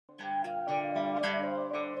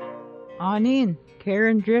Anin,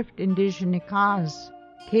 Karen Drift Indigenous.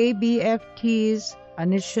 KBFT's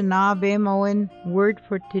Anishinaabe word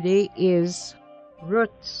for today is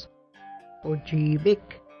roots.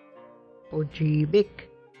 Ojiibik. Ojiibik.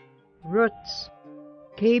 Roots.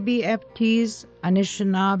 KBFT's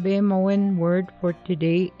Anishinaabe word for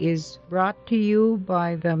today is brought to you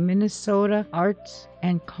by the Minnesota Arts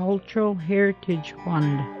and Cultural Heritage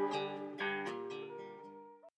Fund.